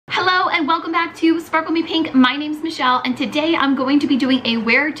back to Sparkle Me Pink. My name's Michelle, and today I'm going to be doing a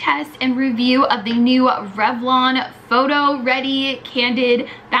wear test and review of the new Revlon Photo Ready Candid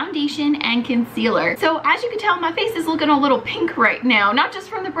Foundation and Concealer. So as you can tell, my face is looking a little pink right now, not just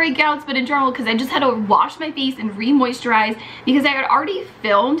from the breakouts, but in general, because I just had to wash my face and re-moisturize because I had already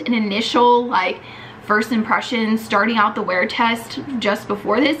filmed an initial like first impression starting out the wear test just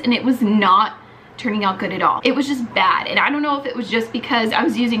before this, and it was not turning out good at all. It was just bad, and I don't know if it was just because I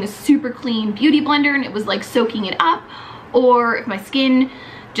was using a super clean beauty blender and it was like soaking it up, or if my skin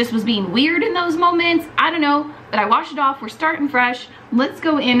just was being weird in those moments. I don't know, but I washed it off. We're starting fresh. Let's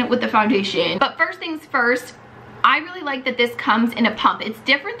go in with the foundation. But first things first, I really like that this comes in a pump. It's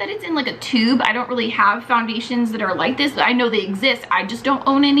different that it's in like a tube. I don't really have foundations that are like this. I know they exist, I just don't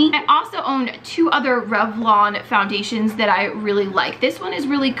own any. I also own two other Revlon foundations that I really like. This one is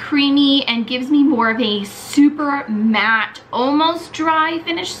really creamy and gives me more of a super matte, almost dry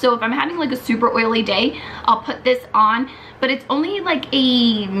finish. So if I'm having like a super oily day, I'll put this on, but it's only like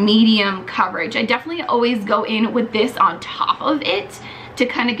a medium coverage. I definitely always go in with this on top of it to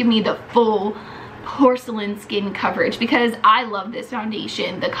kind of give me the full porcelain skin coverage, because I love this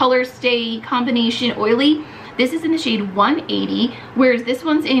foundation. The color stay combination oily. This is in the shade 180, whereas this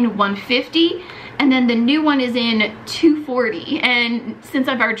one's in 150, and then the new one is in 240. And since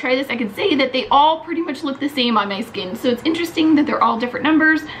I've already tried this, I can say that they all pretty much look the same on my skin. So it's interesting that they're all different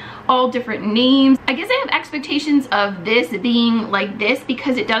numbers, all different names. I guess I have expectations of this being like this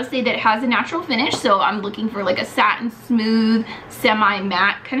because it does say that it has a natural finish. So I'm looking for like a satin smooth,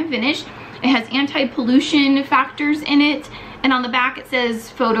 semi-matte kind of finish. It has anti-pollution factors in it, and on the back it says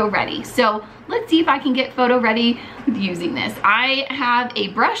photo ready. So let's see if I can get photo ready with using this. I have a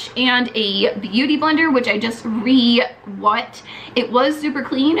brush and a beauty blender, which I just re-wet. It was super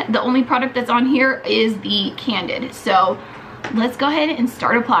clean. The only product that's on here is the Candid. So let's go ahead and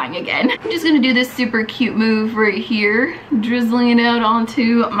start applying again. I'm just gonna do this super cute move right here, drizzling it out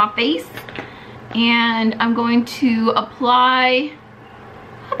onto my face. And I'm going to apply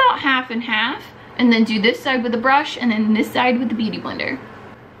about half and half, and then do this side with the brush and then this side with the beauty blender.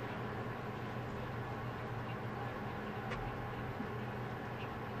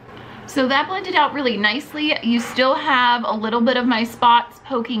 So that blended out really nicely. You still have a little bit of my spots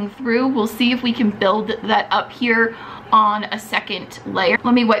poking through. We'll see if we can build that up here on a second layer.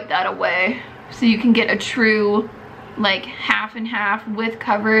 Let me wipe that away so you can get a true like half and half with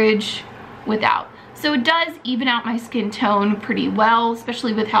coverage without. So it does even out my skin tone pretty well,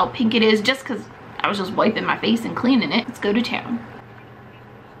 especially with how pink it is, just because I was just wiping my face and cleaning it. Let's go to town.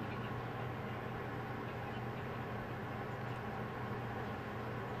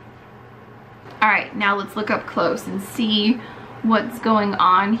 All right, now let's look up close and see what's going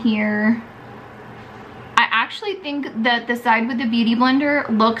on here. I actually think that the side with the beauty blender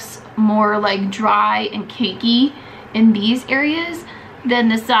looks more like dry and cakey in these areas than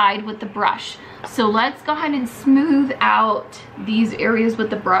the side with the brush. So let's go ahead and smooth out these areas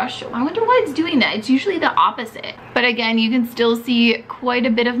with the brush. I wonder why it's doing that. It's usually the opposite. But again, you can still see quite a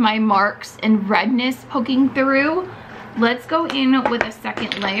bit of my marks and redness poking through. Let's go in with a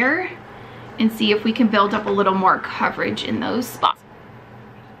second layer and see if we can build up a little more coverage in those spots.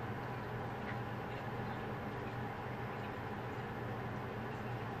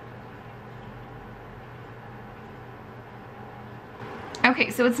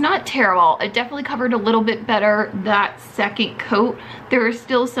 Okay, so it's not terrible. It definitely covered a little bit better that second coat. There is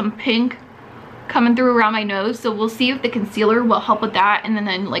still some pink coming through around my nose, so we'll see if the concealer will help with that, and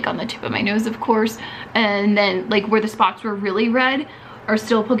then like on the tip of my nose, of course, and then like where the spots were really red are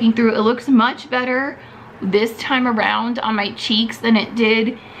still poking through. It looks much better this time around on my cheeks than it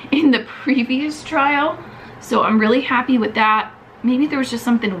did in the previous trial, so I'm really happy with that. Maybe there was just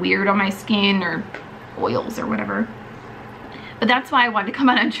something weird on my skin or oils or whatever. But that's why I wanted to come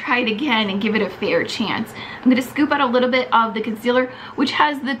out and try it again and give it a fair chance. I'm gonna scoop out a little bit of the concealer, which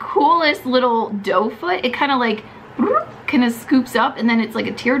has the coolest little doe foot. It kind of like, kind of scoops up and then it's like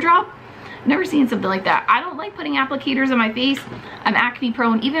a teardrop. I've never seen something like that. I don't like putting applicators on my face. I'm acne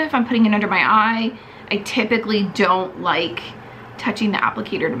prone. Even if I'm putting it under my eye, I typically don't like touching the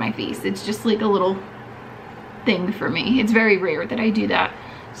applicator to my face. It's just like a little thing for me. It's very rare that I do that.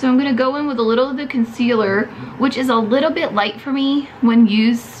 So I'm gonna go in with a little of the concealer, which is a little bit light for me when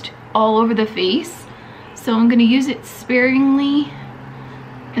used all over the face. So I'm gonna use it sparingly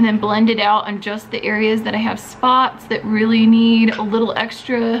and then blend it out on just the areas that I have spots that really need a little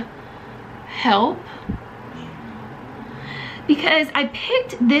extra help. Because I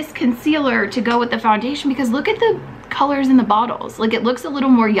picked this concealer to go with the foundation because look at the colors in the bottles. Like it looks a little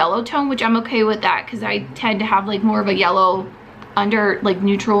more yellow tone, which I'm okay with that because I tend to have like more of a yellow like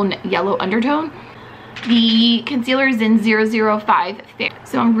neutral yellow undertone. The concealer is in 005 Fair.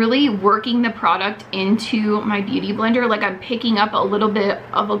 So I'm really working the product into my beauty blender. Like I'm picking up a little bit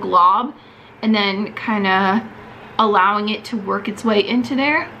of a glob and then kind of allowing it to work its way into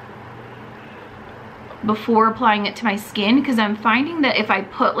there before applying it to my skin, because I'm finding that if I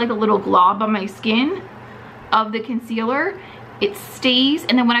put like a little glob on my skin of the concealer, it stays,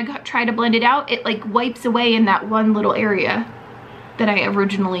 and then when I try to blend it out, it like wipes away in that one little area that I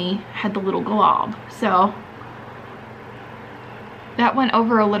originally had the little glob. So that went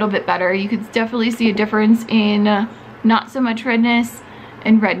over a little bit better. You could definitely see a difference in not so much redness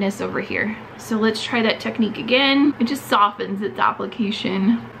and redness over here. So let's try that technique again. It just softens its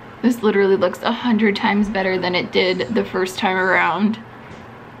application. This literally looks 100 times better than it did the first time around.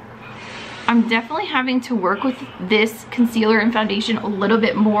 I'm definitely having to work with this concealer and foundation a little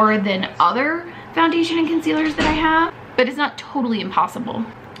bit more than other foundation and concealers that I have, but it's not totally impossible.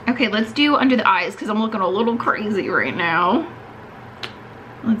 Okay, let's do under the eyes because I'm looking a little crazy right now.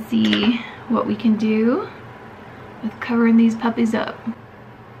 Let's see what we can do with covering these puppies up.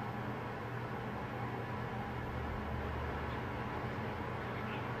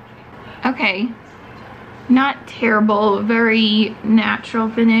 Okay, not terrible, very natural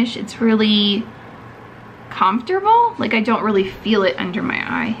finish. It's really comfortable. Like I don't really feel it under my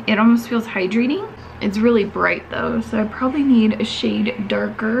eye. It almost feels hydrating. It's really bright though, so I probably need a shade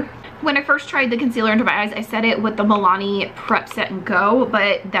darker. When I first tried the concealer under my eyes, I set it with the Milani Prep Set and Go,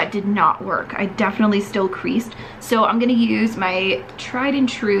 but that did not work. I definitely still creased. So I'm gonna use my tried and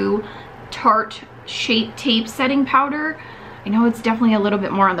true Tarte Shape Tape Setting Powder. I know it's definitely a little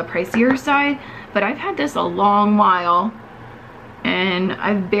bit more on the pricier side, but I've had this a long while and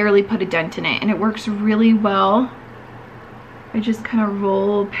I've barely put a dent in it, and it works really well. I just kind of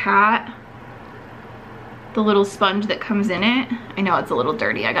roll pat the little sponge that comes in it. I know it's a little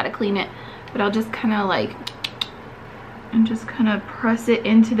dirty, I gotta clean it, but I'll just kind of like, and just kind of press it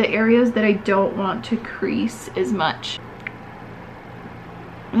into the areas that I don't want to crease as much.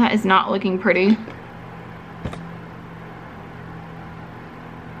 That is not looking pretty.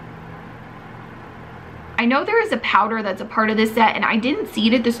 I know there is a powder that's a part of this set, and I didn't see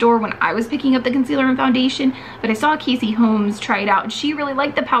it at the store when I was picking up the concealer and foundation, but I saw Casey Holmes try it out and she really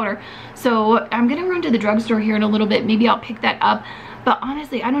liked the powder. So I'm gonna run to the drugstore here in a little bit. Maybe I'll pick that up. But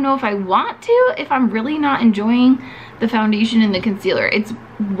honestly, I don't know if I want to, if I'm really not enjoying the foundation and the concealer. It's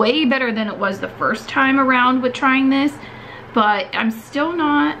way better than it was the first time around with trying this, but I'm still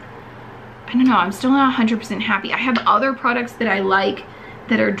not, I don't know, I'm still not 100% happy. I have other products that I like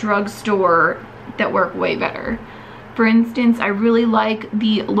that are drugstore that work way better. For instance, I really like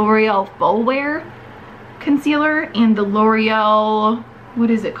the L'Oreal Full Wear concealer and the L'Oreal,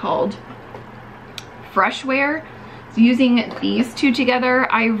 what is it called? Fresh Wear. So using these two together,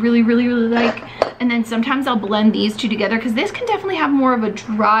 I really like. And then sometimes I'll blend these two together because this can definitely have more of a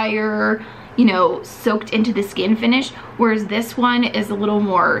drier, you know, soaked into the skin finish, whereas this one is a little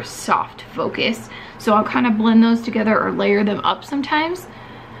more soft focus. So I'll kind of blend those together or layer them up sometimes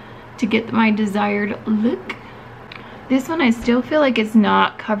to get my desired look. This one, I still feel like it's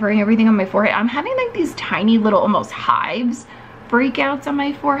not covering everything on my forehead. I'm having like these tiny little almost hives breakouts on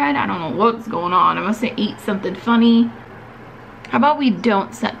my forehead. I don't know what's going on. I must have ate something funny. How about we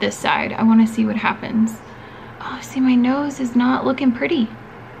don't set this side? I want to see what happens. Oh, see, my nose is not looking pretty.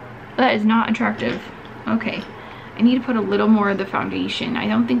 That is not attractive. Okay, I need to put a little more of the foundation. I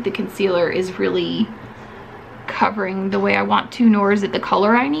don't think the concealer is really covering the way I want to, nor is it the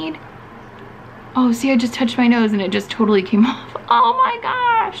color I need. Oh, see, I just touched my nose and it just totally came off. Oh my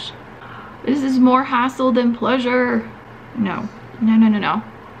gosh. This is more hassle than pleasure. No.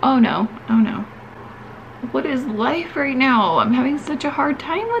 Oh no. Oh no. What is life right now? I'm having such a hard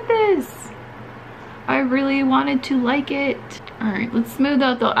time with this. I really wanted to like it. All right, let's smooth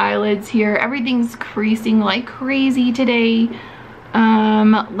out the eyelids here. Everything's creasing like crazy today.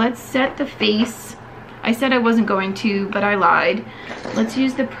 Let's set the face. I said I wasn't going to, but I lied. Let's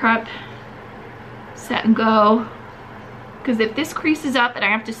use the Prep Set and Go, because if this creases up and I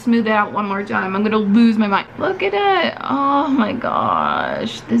have to smooth it out one more time, I'm gonna lose my mind. Look at it. Oh my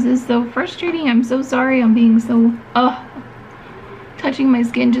gosh, this is so frustrating. I'm so sorry. I'm being so touching my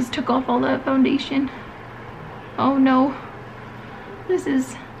skin just took off all that foundation. Oh no, this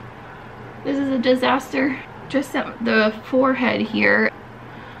is a disaster. Just at the forehead here.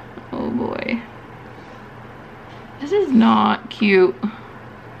 Oh boy, this is not cute.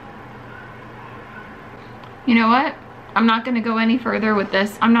 You know what? I'm not gonna go any further with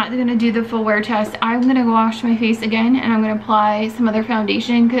this. I'm not gonna do the full wear test. I'm gonna wash my face again and I'm gonna apply some other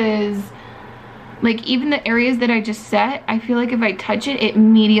foundation because Like even the areas that I just set, I feel like if I touch it, it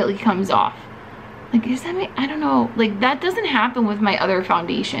immediately comes off. Like, does that make, I don't know, like that doesn't happen with my other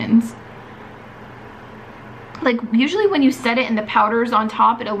foundations. Like usually when you set it and the powder's on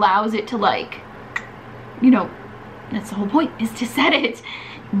top, it allows it to, like, you know, that's the whole point, is to set it.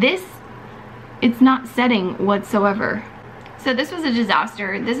 This, it's not setting whatsoever. So this was a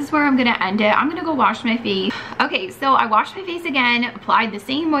disaster. This is where I'm gonna end it. I'm gonna go wash my face. Okay, so I washed my face again, applied the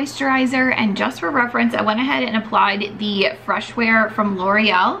same moisturizer, and just for reference, I went ahead and applied the Fresh Wear from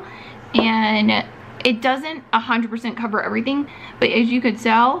L'Oreal. And it doesn't 100% cover everything, but as you could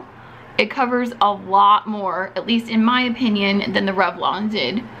tell, it covers a lot more, at least in my opinion, than the Revlon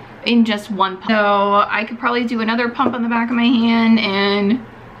did in just one pump. So I could probably do another pump on the back of my hand and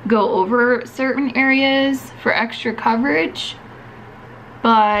go over certain areas for extra coverage,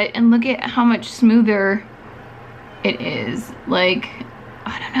 and look at how much smoother it is. Like,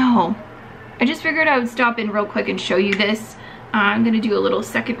 I don't know, I just figured I would stop in real quick and show you this. I'm gonna do a little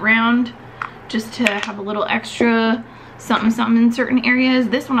second round just to have a little extra something in certain areas.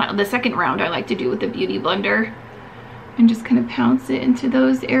 This one, the second round, I like to do with the beauty blender and just kind of pounce it into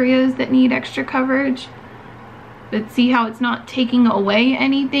those areas that need extra coverage. But see how it's not taking away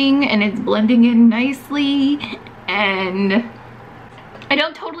anything and it's blending in nicely. And I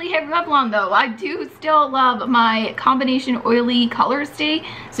don't totally have Revlon though. I do still love my combination oily color stay.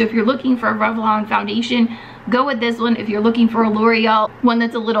 So if you're looking for a Revlon foundation, go with this one. If you're looking for a L'Oreal one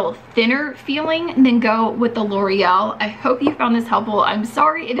that's a little thinner feeling, then go with the L'Oreal. I hope you found this helpful. I'm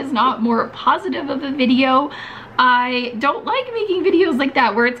sorry it is not more positive of a video. I don't like making videos like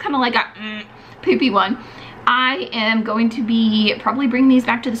that where it's kind of like a poopy one. I am going to be probably bringing these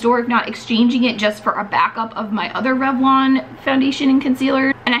back to the store, if not exchanging it just for a backup of my other Revlon foundation and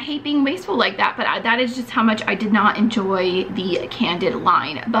concealer. And I hate being wasteful like that, but that is just how much I did not enjoy the Candid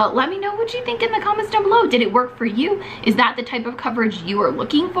line. But let me know what you think in the comments down below. Did it work for you? Is that the type of coverage you are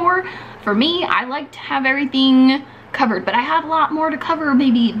looking for? For me, I like to have everything covered, but I have a lot more to cover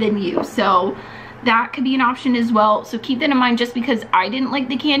maybe than you. So that could be an option as well. So keep that in mind. Just because I didn't like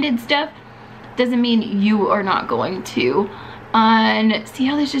the Candid stuff doesn't mean you are not going to. And see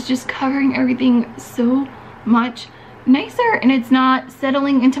how this is just covering everything so much nicer, and it's not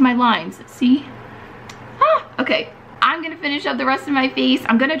settling into my lines. See? Okay, I'm gonna finish up the rest of my face.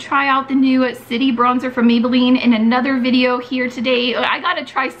 I'm gonna try out the new City bronzer from Maybelline in another video here today. I gotta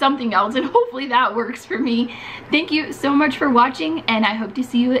try something else, and hopefully that works for me. Thank you so much for watching, and I hope to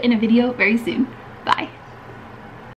see you in a video very soon. Bye.